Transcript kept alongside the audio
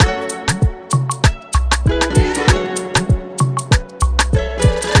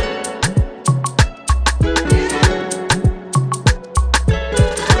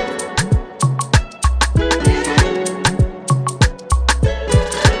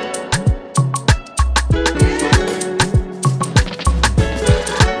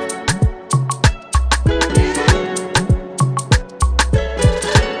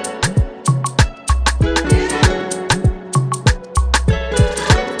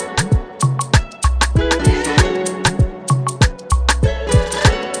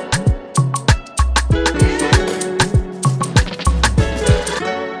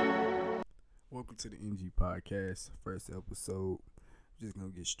podcast, first episode. Just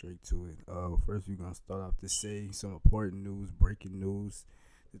gonna get straight to it. First we're gonna start off to say some important news, breaking news.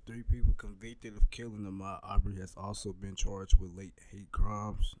 The three people convicted of killing Ahmaud Arbery has also been charged with late hate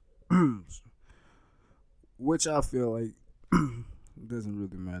crimes, which I feel like doesn't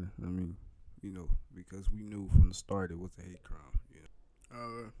really matter. I mean, because we knew from the start it was a hate crime.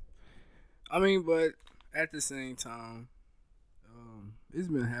 But at the same time, it's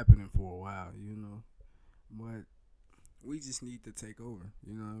been happening for a while, but we just need to take over.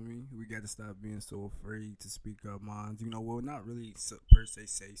 You know what I mean? We got to stop being so afraid to speak our minds. Well, not really per se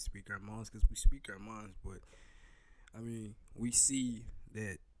say speak our minds, because we speak our minds, but we see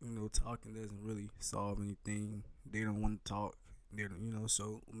that talking doesn't really solve anything. They don't want to talk. They don't,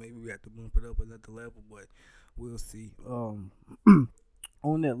 so maybe we have to bump it up another level, but we'll see.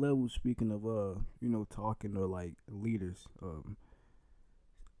 On that level, speaking of talking or like leaders,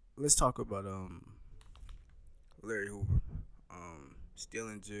 let's talk about Larry Hoover. Still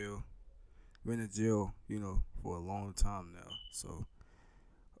in jail. Been in jail, for a long time now. So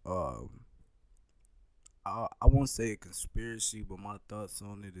I won't say a conspiracy, but my thoughts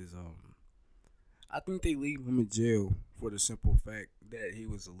on it is I think they leave him in jail for the simple fact that he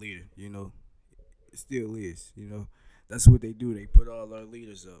was a leader, It still is, That's what they do. They put all our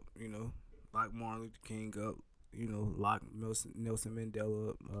leaders up, lock Martin Luther King up, lock Nelson Mandela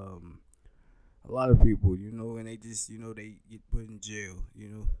up, a lot of people, and they just, they get put in jail,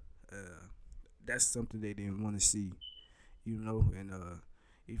 That's something they didn't want to see, and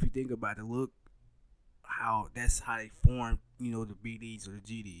if you think about it, look that's how they formed, the BDs or the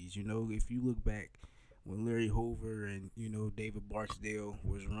GDs, if you look back when Larry Hoover and, David Barksdale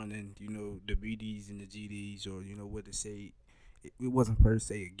was running, the BDs and the GDs, or, what to say, it wasn't per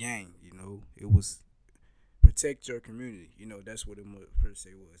se a gang, it was protect your community, that's what it per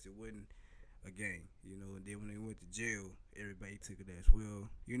se was. It wasn't a gang, and then when they went to jail, everybody took it as well,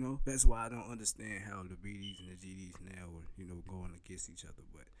 that's why I don't understand how the BDs and the GDs now are, going against each other,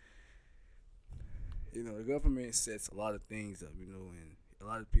 but, the government sets a lot of things up, and a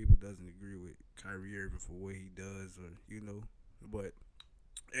lot of people doesn't agree with Kyrie Irving for what he does, or, but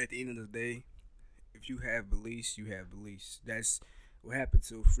at the end of the day, if you have beliefs, you have beliefs. That's what happened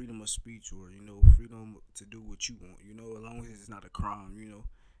to freedom of speech, or, freedom to do what you want, as long as it's not a crime,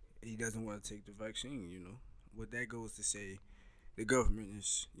 he doesn't want to take the vaccine, But that goes to say the government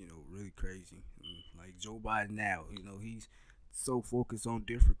is, really crazy. Like Joe Biden now, he's so focused on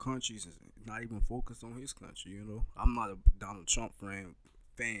different countries and not even focused on his country, I'm not a Donald Trump fan,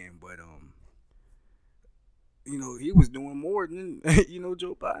 but he was doing more than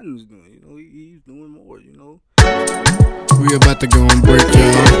Joe Biden was doing. He's doing more. We about to go on break,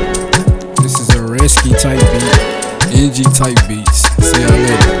 y'all. This is a rescue type beat, NG type beats. See y'all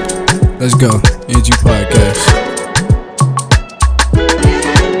later. Let's go, NG Podcast.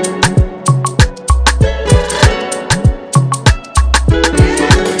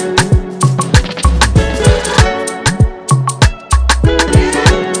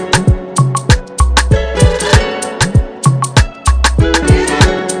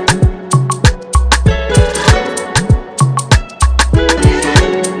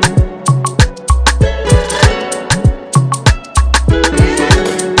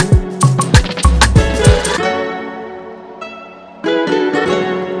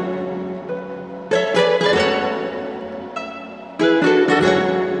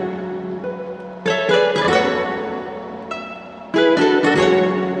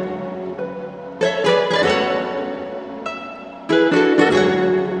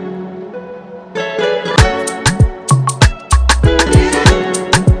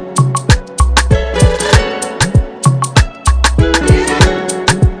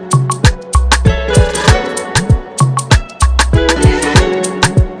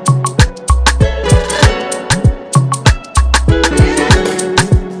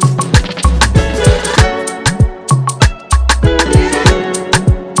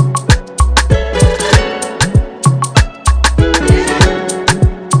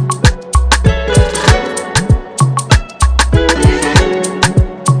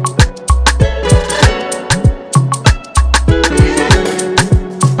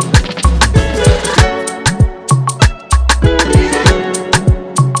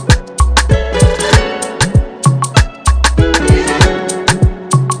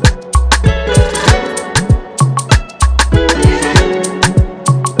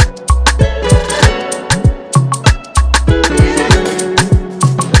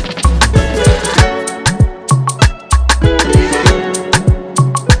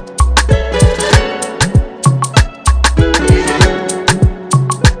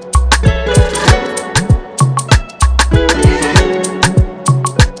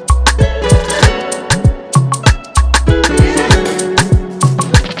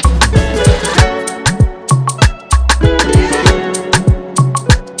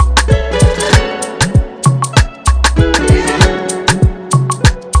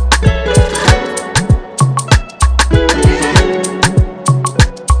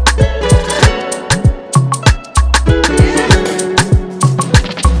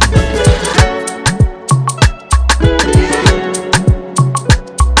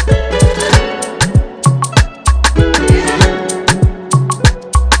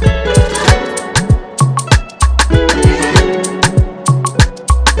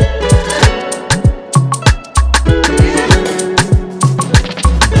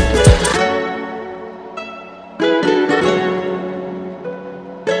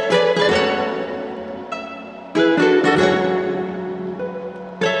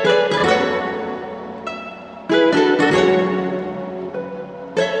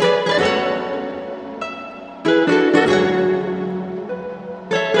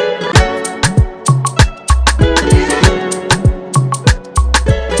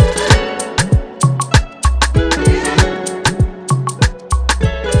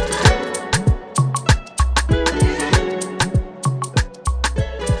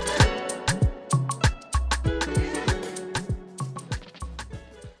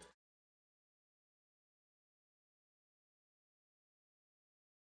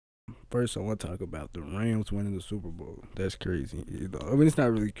 First, I want to talk about the Rams winning the Super Bowl. That's crazy. I mean, it's not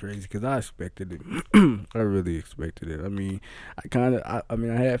really crazy because I expected it. I really expected it. I mean, I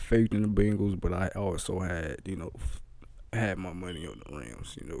had faith in the Bengals, but I also had, had my money on the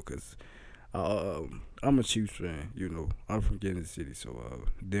Rams, because I'm a Chiefs fan. I'm from Kansas City, so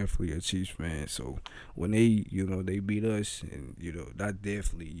definitely a Chiefs fan. So when they beat us, and that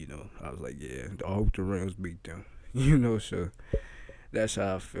definitely, I was like, yeah, I hope the Rams beat them. So that's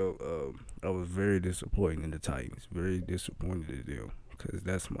how I felt. I was very disappointed in the Titans. Very disappointed in them because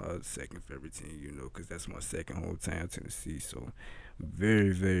that's my second favorite team. Because that's my second hometown, Tennessee. So very,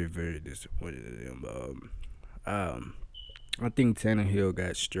 very, very disappointed in them. I think Tannehill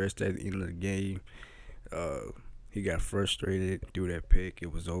got stressed at the end of the game. He got frustrated, threw that pick.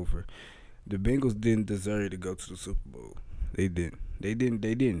 It was over. The Bengals didn't deserve to go to the Super Bowl. They didn't. They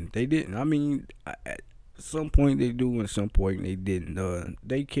didn't. I mean, at some point they do, and some point they didn't.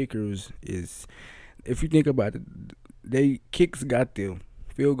 They kickers is, if you think about it, they kicks got them.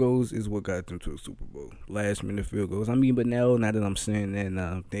 Field goals is what got them to the Super Bowl. Last minute field goals. I mean, but now that I'm saying that, and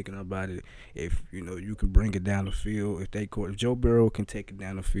I'm thinking about it, if you can bring it down the field, if Joe Burrow can take it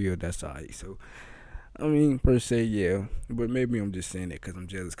down the field, that's alright. So I mean, per se, yeah. But maybe I'm just saying that because I'm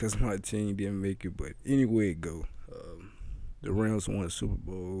jealous because my team didn't make it. But anyway, it go. The Rams won the Super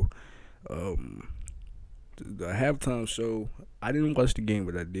Bowl. Um, the halftime show, I didn't watch the game,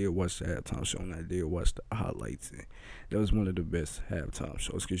 but I did watch the halftime show, and I did watch the highlights. And that was one of the best halftime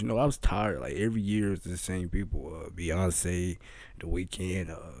shows because, I was tired. Like, every year it's the same people. Beyonce, The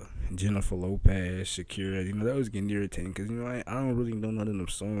Weeknd, Jennifer Lopez, Shakira. That was getting irritating because, I don't really know none of them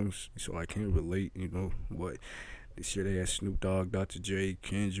songs, so I can't relate, But this year they had Snoop Dogg, Dr. J,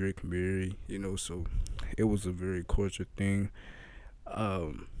 Kendrick, Mary, so it was a very cultural thing.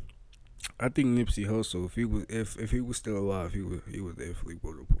 I think Nipsey Hussle, if he was still alive, he was definitely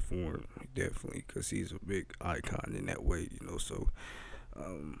would have performed, definitely, because he's a big icon in that way, So,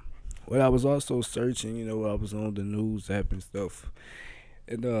 well, I was also searching, I was on the news app and stuff,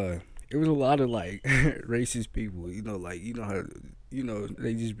 and it was a lot of like racist people, like how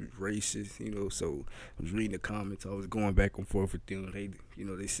they just be racist, So I was reading the comments, I was going back and forth with them.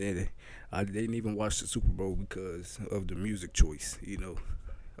 They said that they didn't even watch the Super Bowl because of the music choice,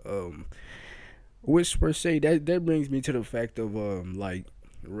 which per se that brings me to the fact of like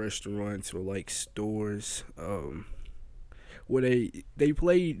restaurants or like stores where they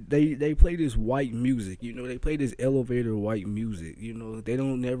play this white music, they play this elevator white music, they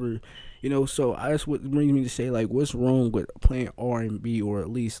don't never, so that's what brings me to say, like, what's wrong with playing R&B or at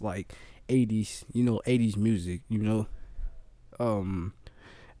least like 80s, 80s music,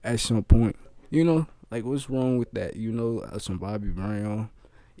 at some point, like, what's wrong with that, some Bobby Brown,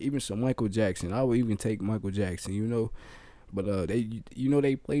 even some Michael Jackson. I would even take Michael Jackson, But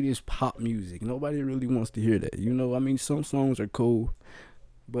they play this pop music. Nobody really wants to hear that. I mean, some songs are cool,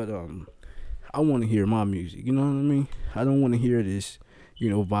 but I want to hear my music. You know what I mean? I don't want to hear this,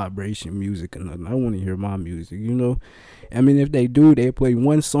 vibration music or nothing. I want to hear my music. I mean, if they do, they play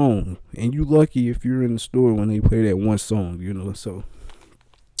one song, and you lucky if you're in the store when they play that one song. So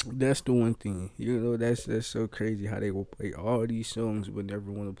that's the one thing. That's so crazy how they will play all these songs but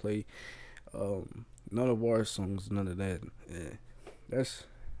never want to play none of our songs, none of that. Yeah.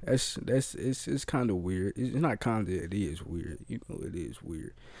 It's kind of weird. It's not kind of, it is weird. It is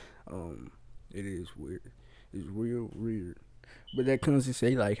weird. It is weird. It's real weird. But that comes to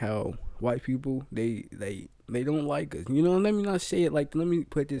say like how white people they don't like us. Let me not say it like, let me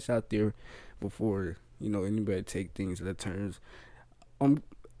put this out there before anybody take things that turns.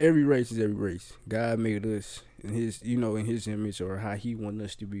 Every race is every race. God made us in his, in his image, or how he wants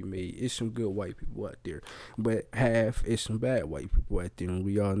us to be made. It's some good white people out there, but half is some bad white people out there, and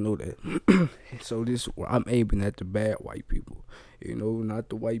we all know that. So I'm aiming at the bad white people, not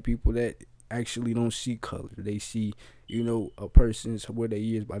the white people that actually don't see color. They see, a person's where they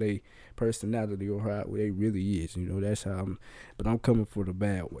is by their personality or how they really is. That's how but I'm coming for the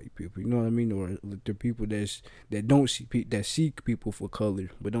bad white people. You know what I mean? Or the people that don't see that see people for color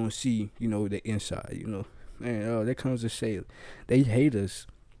but don't see, the inside. Man, that comes to say they hate us.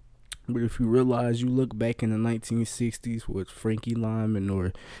 But if you realize, you look back in the 1960s with Frankie Lyman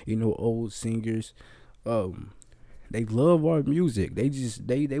or old singers, they love our music.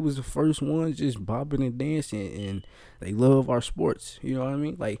 They was the first ones just bopping and dancing, and they love our sports. You know what I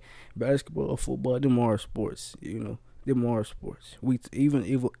mean? Like basketball, football, them are our sports. Them are our sports. Even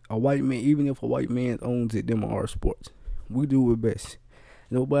if a white man owns it, them are our sports. We do it best.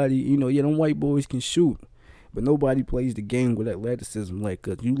 Nobody, them white boys can shoot, But nobody plays the game with athleticism like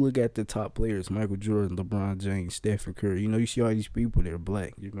us. You look at the top players, Michael Jordan, LeBron James, Stephen Curry. You know, you see all these people, they're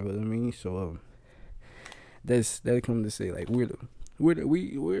black. You know what I mean? So that come to say like we're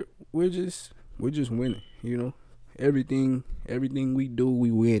just winning. You know, everything we do,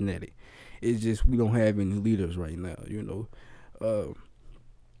 we win at it. It's just we don't have any leaders right now. You know,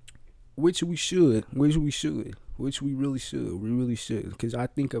 which we really should. Because I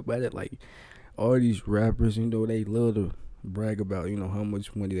think about it like all these rappers, you know, they love to brag about, you know, how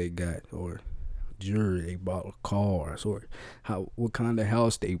much money they got, or jewelry they bought, cars, or what kind of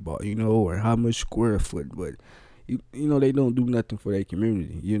house they bought, you know, or how much square foot. But you know, they don't do nothing for their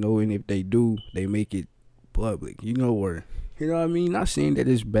community, you know. And if they do, they make it public, you know, or you know what I mean. Not saying that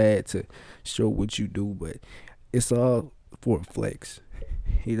it's bad to show what you do, but it's all for a flex.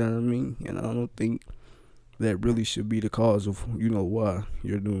 You know what I mean? And I don't think that really should be the cause of, you know, why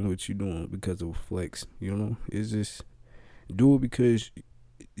you're doing what you're doing, because of a flex. You know, it's just do it because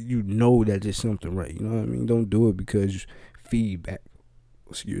you know that there's something right. You know what I mean? Don't do it because feedback.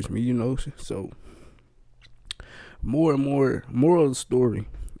 Excuse me. You know, so more and more. Moral of the story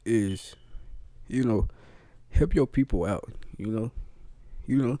is, you know, help your people out. You know,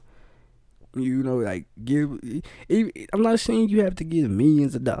 like give. I'm not saying you have to give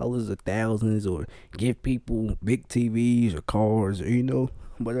millions of dollars or thousands, or give people big TVs or cars, or you know.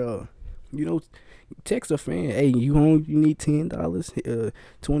 But you know, text a friend, hey, you home? You need $10, $20,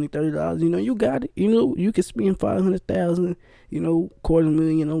 $30. You know, you got it. You know, you can spend $500,000. You know,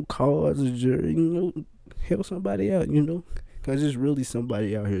 $250,000 on cars or jewelry. You know, help somebody out. You know, because there's really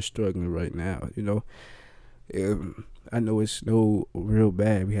somebody out here struggling right now. You know. I know it snowed real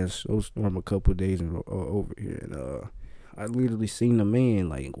bad. We had a snowstorm a couple of days over here, and I literally seen a man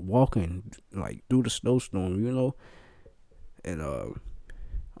like walking like through the snowstorm, you know. And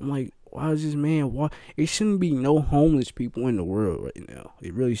I'm like, why is this man walk? It shouldn't be no homeless people in the world right now.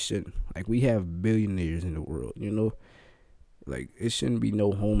 It really shouldn't. Like, we have billionaires in the world, you know. Like, it shouldn't be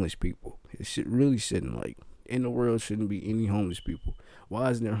no homeless people. It really shouldn't. Like, in the world shouldn't be any homeless people. Why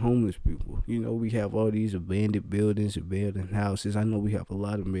isn't there homeless people? You know, we have all these abandoned buildings, abandoned houses. I know we have a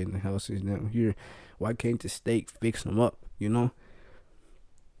lot of abandoned houses down here. Why can't the state fix them up, you know?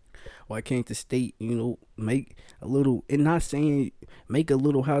 Why can't the state, you know, make a little, and not saying make a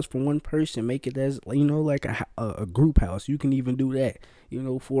little house for one person, make it as, you know, like a group house. You can even do that, you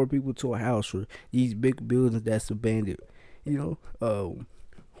know, 4 people to a house, or these big buildings that's abandoned, you know.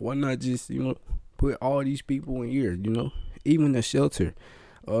 Why not just, you know, put all these people in here, you know? Even a shelter.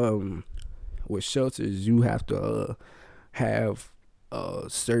 With shelters, you have to have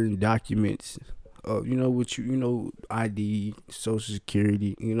certain documents, you know, which you know, ID, Social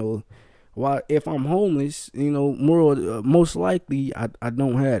Security, you know. Why, if I'm homeless, you know, most likely I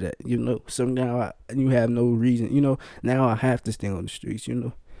don't have that, you know. So now you have no reason, you know. Now I have to stay on the streets, you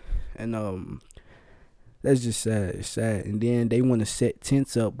know. And that's just sad. It's sad. And then they want to set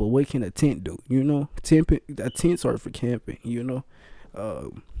tents up, but what can a tent do? You know, tents are for camping. You know,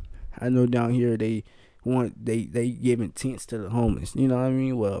 I know down here they giving tents to the homeless. You know what I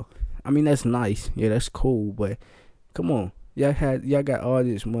mean? Well, I mean, that's nice. Yeah, that's cool. But come on, y'all got all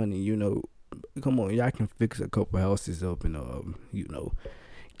this money. You know, come on, y'all can fix a couple houses up and you know,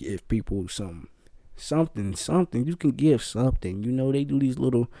 give people something. You can give something. You know, they do these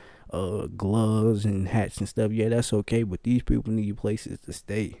little gloves and hats and stuff. Yeah, that's okay, but these people need places to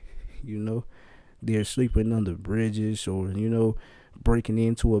stay. You know, they're sleeping under bridges, or you know, breaking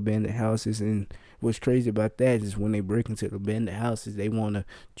into abandoned houses. And what's crazy about that is when they break into the abandoned houses, they want to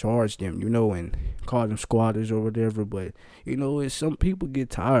charge them, you know, and call them squatters or whatever. But you know, it's some people get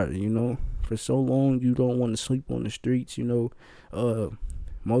tired. You know, for so long you don't want to sleep on the streets. You know,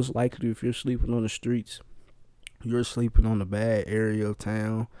 most likely if you're sleeping on the streets, you're sleeping on a bad area of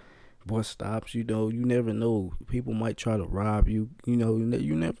town. Bus stops, you know, you never know. People might try to rob you, you know,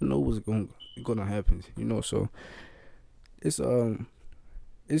 you never know what's gonna happen, you know. So it's a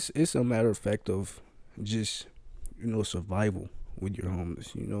matter of fact of just, you know, survival when you're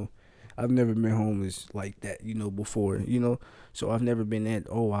homeless, you know. I've never been homeless like that, you know, before, you know. So I've never been that,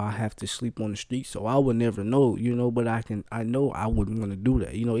 oh, I have to sleep on the street. So I would never know, you know, but I know I wouldn't want to do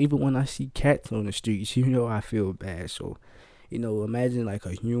that. You know, even when I see cats on the streets, you know, I feel bad. So, you know, imagine like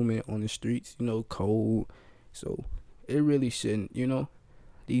a human on the streets, you know, cold. So it really shouldn't, you know.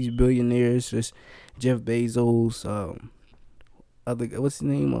 These billionaires, just Jeff Bezos, what's his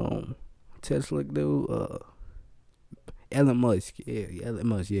name? Tesla dude, Elon Musk. Yeah,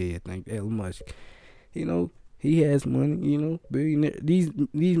 thank you, Elon Musk. You know, he has money, you know, billionaire. These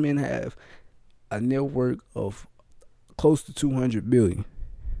men have a net worth of close to 200 billion.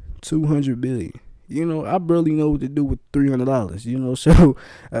 200 billion. I barely know what to do with $300. So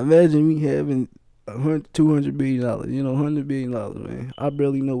imagine me having $200 billion. $100 billion, man. I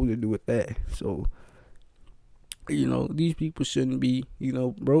barely know what to do with that. So these people shouldn't be,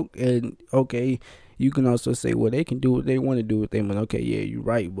 broke. And okay, you can also say, well, they can do what they want to do with their money. Okay, yeah, you're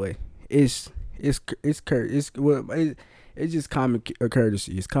right, but it's just common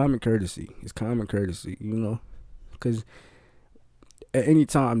courtesy. It's common courtesy. It's common courtesy. Because at any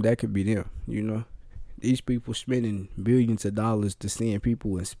time that could be them. These people spending billions of dollars to send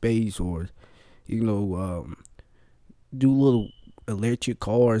people in space, or do little electric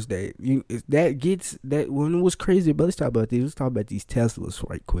cars when it was crazy. But let's talk about this. Let's talk about these Teslas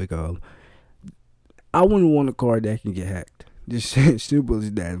right quick. I wouldn't want a car that can get hacked. Just simple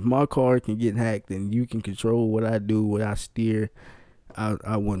as that. If my car can get hacked and you can control what I do, what I steer,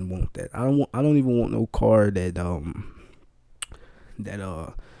 I wouldn't want that. I don't even want no car that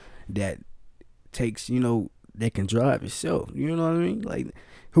takes, that can drive itself. You know what I mean? Like,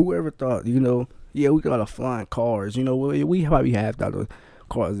 whoever thought, yeah, we got flying cars. We probably have thought of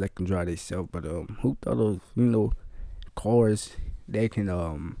cars that can drive themselves, but who thought of, cars that can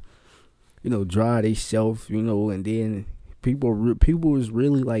drive themselves, and then people was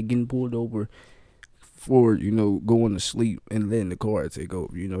really like getting pulled over for going to sleep and letting the car take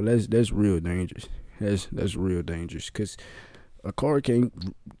over. That's real dangerous. That's real dangerous, because a car can't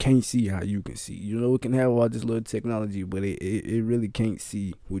see how you can see. It can have all this little technology, but it really can't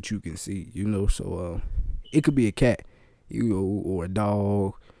see what you can see. So it could be a cat, or a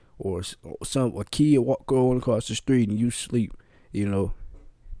dog, or a kid going across the street and you sleep.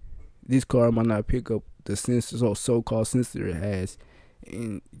 This car might not pick up the sensors or so-called sensor it has,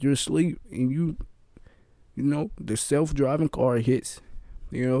 and you're asleep, and the self-driving car hits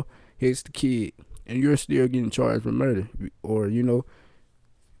the kid, and you're still getting charged for murder, or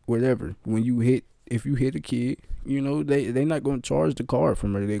whatever. If you hit a kid, they not gonna charge the car for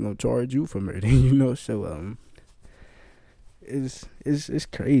murder. They're gonna charge you for murder. So it's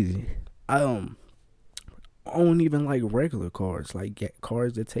crazy. I don't even like regular cars, like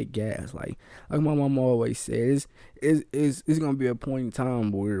cars that take gas. Like my mom always says, it's gonna be a point in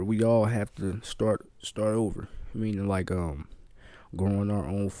time where we all have to start over. Meaning like growing our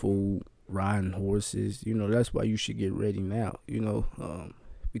own food, riding horses. That's why you should get ready now.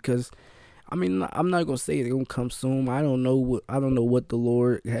 Because I'm not gonna say it's gonna come soon. I don't know what the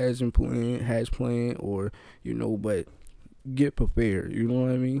Lord has planned, or but get prepared. You know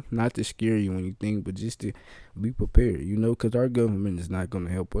what I mean? Not to scare you when you think, but just to be prepared. Because our government is not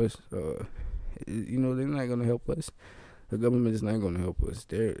gonna help us. They're not gonna help us. The government is not gonna help us.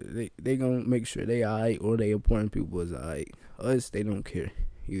 They gonna make sure they alright, or they appoint people as alright. Us, they don't care.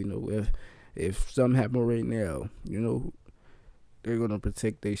 If something happen right now, they're gonna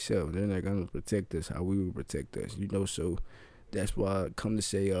protect themselves. They're not gonna protect us how we would protect us. So that's why I come to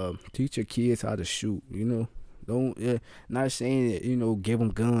say, teach your kids how to shoot. Don't not saying that give them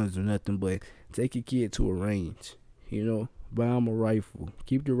guns or nothing, but take your kid to a range. Buy them a rifle.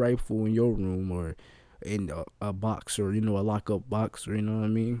 Keep the rifle in your room, or in a box, or a lock-up box, or you know what I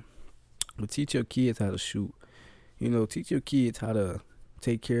mean. But teach your kids how to shoot. Teach your kids how to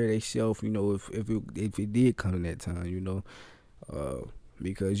take care of themselves. If it did come in that time,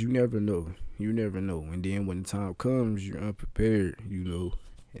 because you never know. And then when the time comes, you're unprepared.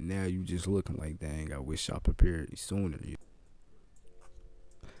 And now you just looking like, dang, I wish I prepared sooner.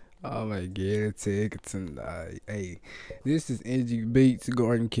 Oh my God, take it tonight. Hey, this is NG Beats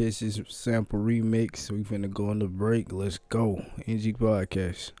Garden Kisses sample remix. We finna go on the break. Let's go. NG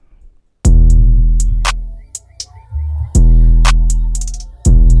Podcast.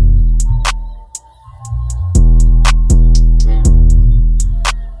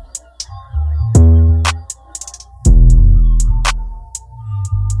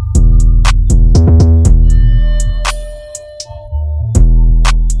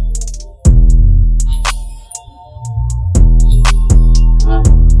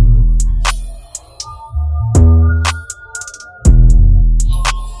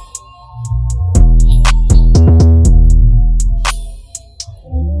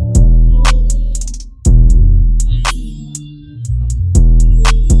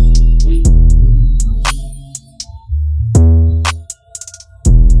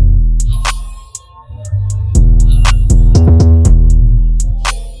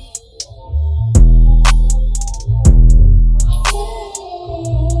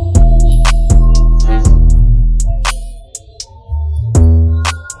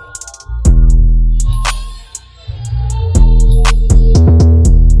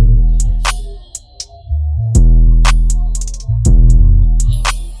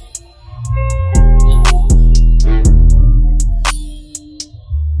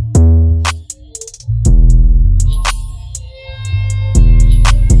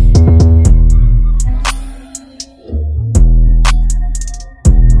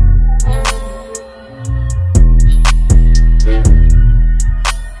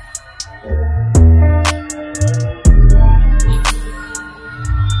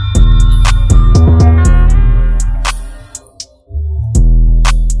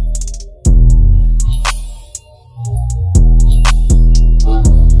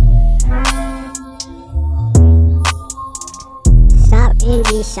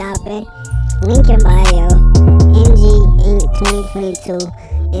 free shopping. Link in bio. NG Inc. 2022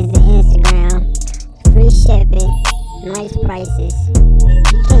 is the Instagram. Free shipping. Nice prices.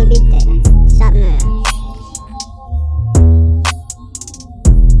 You can't beat that. Shop now.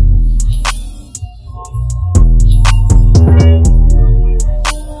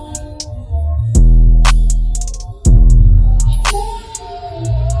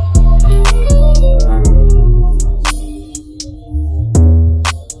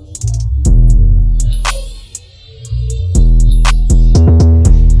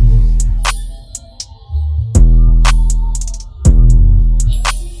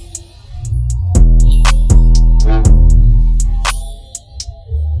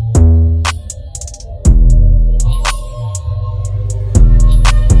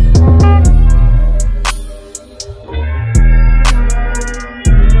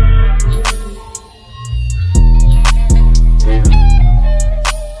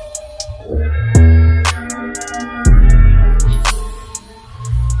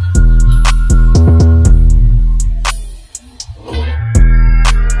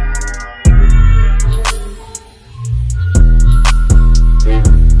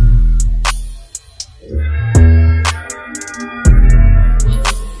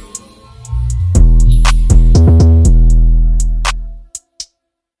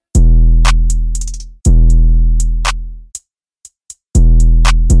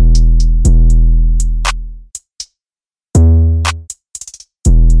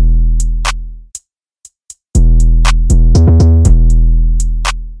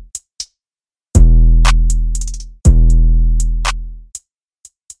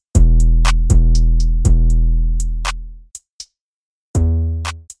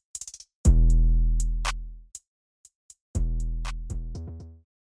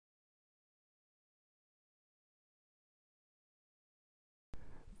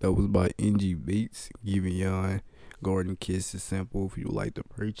 That was by NG Beats, giving y'all Garden Kiss a sample. If you would like to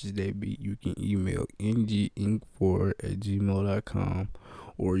purchase that beat, you can email nginc4@gmail.com,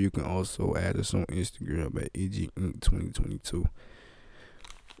 or you can also add us on Instagram at nginc2022.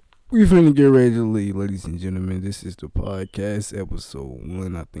 We finna get ready to leave, ladies and gentlemen. This is the podcast, episode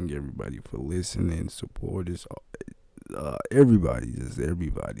 1. I thank everybody for listening. Support is everybody, just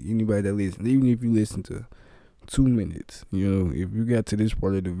everybody. Anybody that listens, even if you listen to 2 minutes, if you got to this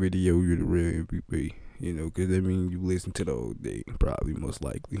part of the video, you're the real MVP, because that means you listen to the whole day, probably, most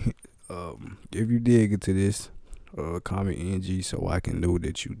likely. If you did get to this, comment NG so I can know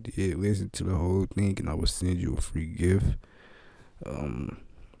that you did listen to the whole thing, and I will send you a free gift.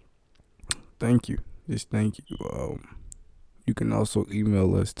 Thank you. Just thank you. You can also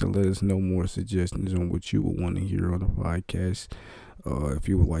email us to let us know more suggestions on what you would want to hear on the podcast. If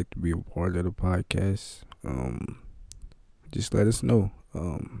you would like to be a part of the podcast, just let us know.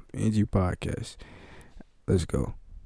 NG Podcast. Let's go.